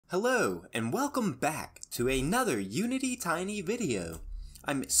Hello, and welcome back to another Unity3D video.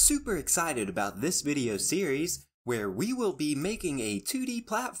 I'm super excited about this video series, where we will be making a 2D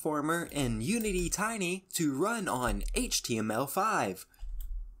platformer in Unity3D to run on HTML5.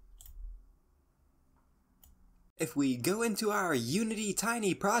 If we go into our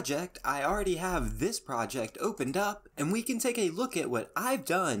Unity3D project, I already have this project opened up, and we can take a look at what I've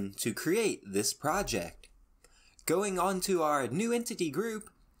done to create this project. Going onto our new entity group,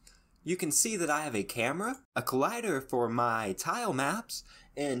 you can see that I have a camera, a collider for my tile maps.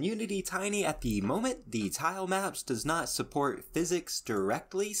 In Unity3D at the moment, the tile maps does not support physics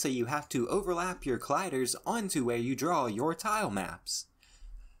directly, so you have to overlap your colliders onto where you draw your tile maps.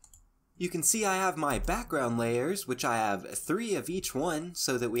 You can see I have my background layers, which I have 3 of each one,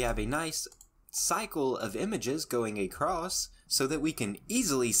 so that we have a nice cycle of images going across, so that we can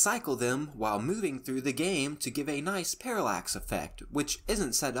easily cycle them while moving through the game to give a nice parallax effect, which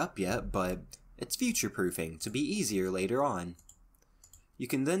isn't set up yet, but it's future-proofing to be easier later on. You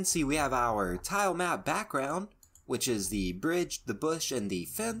can then see we have our tile map background, which is the bridge, the bush, and the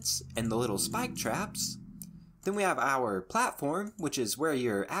fence, and the little spike traps. Then we have our platform, which is where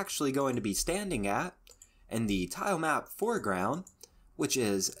you're actually going to be standing at, and the tile map foreground, which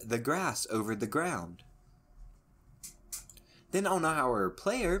is the grass over the ground. Then on our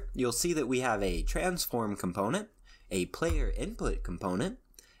player, you'll see that we have a transform component, a player input component,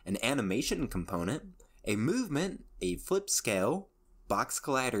 an animation component, a movement, a flip scale, box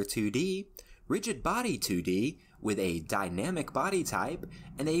collider 2D, rigid body 2D with a dynamic body type,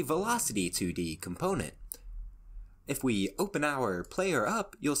 and a velocity 2D component. If we open our player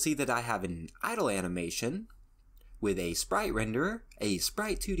up, you'll see that I have an idle animation with a sprite renderer, a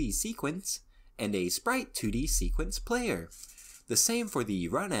sprite 2D sequence, and a sprite 2D sequence player. The same for the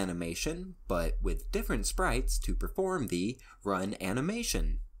run animation, but with different sprites to perform the run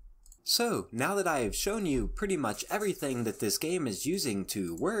animation. So, now that I have shown you pretty much everything that this game is using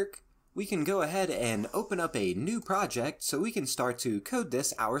to work, we can go ahead and open up a new project so we can start to code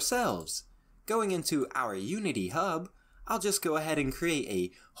this ourselves. Going into our Unity Hub, I'll just go ahead and create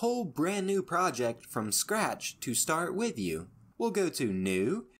a whole brand new project from scratch to start with you. We'll go to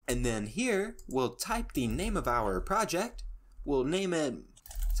New, and then here we'll type the name of our project. We'll name it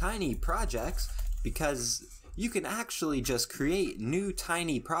Tiny Projects because you can actually just create new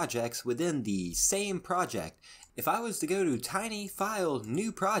tiny projects within the same project. If I was to go to Tiny File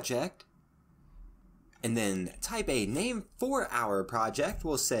New Project and then type a name for our project,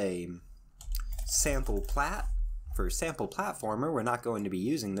 we'll say Sample Plat for Sample Platformer. We're not going to be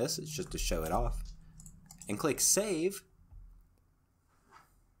using this, it's just to show it off. And click Save.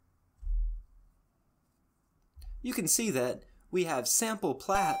 You can see that we have Sample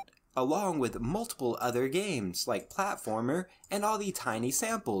Plat along with multiple other games like Platformer and all the tiny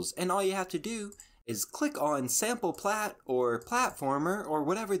samples, and all you have to do is click on Sample Plat or Platformer or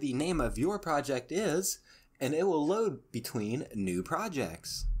whatever the name of your project is, and it will load between new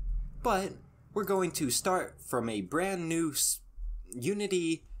projects. But we're going to start from a brand new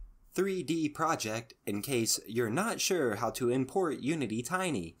Unity3D project in case you're not sure how to import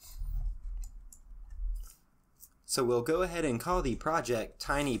Unity3D. So we'll go ahead and call the project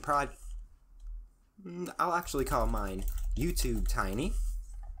I'll actually call mine YouTube3D,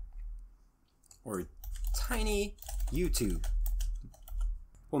 or Tiny YouTube.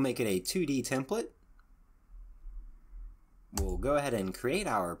 We'll make it a 2D template. We'll go ahead and create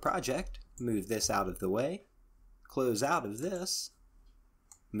our project, move this out of the way, close out of this,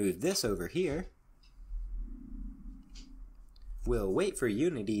 move this over here. We'll wait for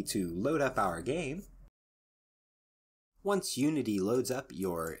Unity to load up our game. Once Unity loads up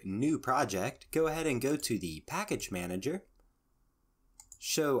your new project, go ahead and go to the Package Manager,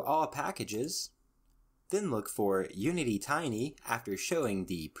 show all packages, then look for Unity3D after showing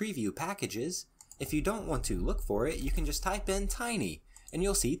the preview packages. If you don't want to look for it, you can just type in Tiny, and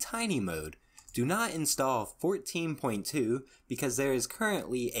you'll see Tiny Mode. Do not install 14.2 because there is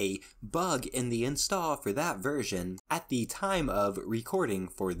currently a bug in the install for that version at the time of recording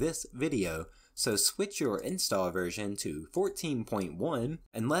for this video. So switch your install version to 14.1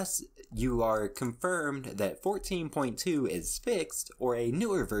 unless you are confirmed that 14.2 is fixed or a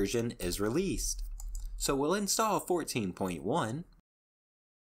newer version is released. So we'll install 14.1.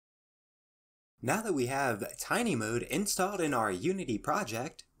 Now that we have Tiny Mode installed in our Unity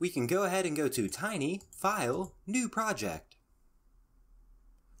project, we can go ahead and go to Tiny, File, New Project.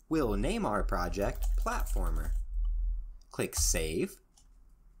 We'll name our project Platformer. Click Save.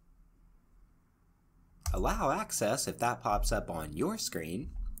 Allow access if that pops up on your screen,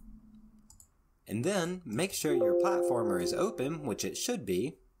 and then make sure your platformer is open, which it should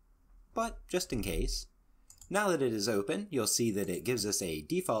be, but just in case. Now that it is open, you'll see that it gives us a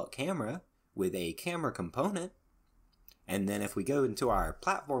default camera with a camera component. And then if we go into our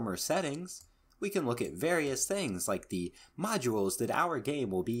platformer settings, we can look at various things like the modules that our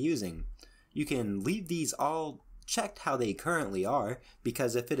game will be using. You can leave these all checked how they currently are,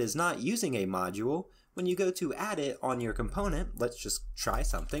 because if it is not using a module, when you go to add it on your component, let's just try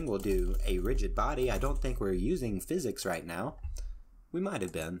something. We'll do a rigid body. I don't think we're using physics right now. We might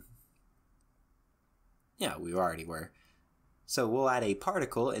have been. Yeah, we already were. So we'll add a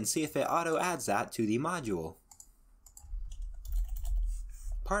particle and see if it auto adds that to the module.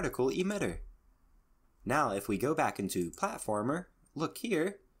 Particle emitter. Now if we go back into platformer, look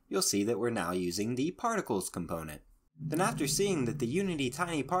here, you'll see that we're now using the particles component. Then after seeing that the Unity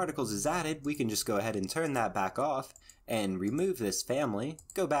Tiny Particles is added, we can just go ahead and turn that back off and remove this family,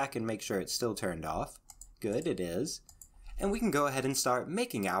 go back and make sure it's still turned off. Good, it is. And we can go ahead and start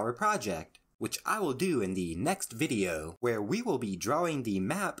making our project, which I will do in the next video, where we will be drawing the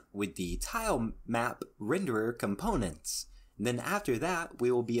map with the tile map renderer components. Then after that,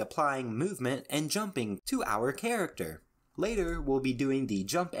 we will be applying movement and jumping to our character. Later, we'll be doing the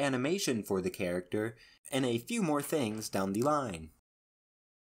jump animation for the character and a few more things down the line.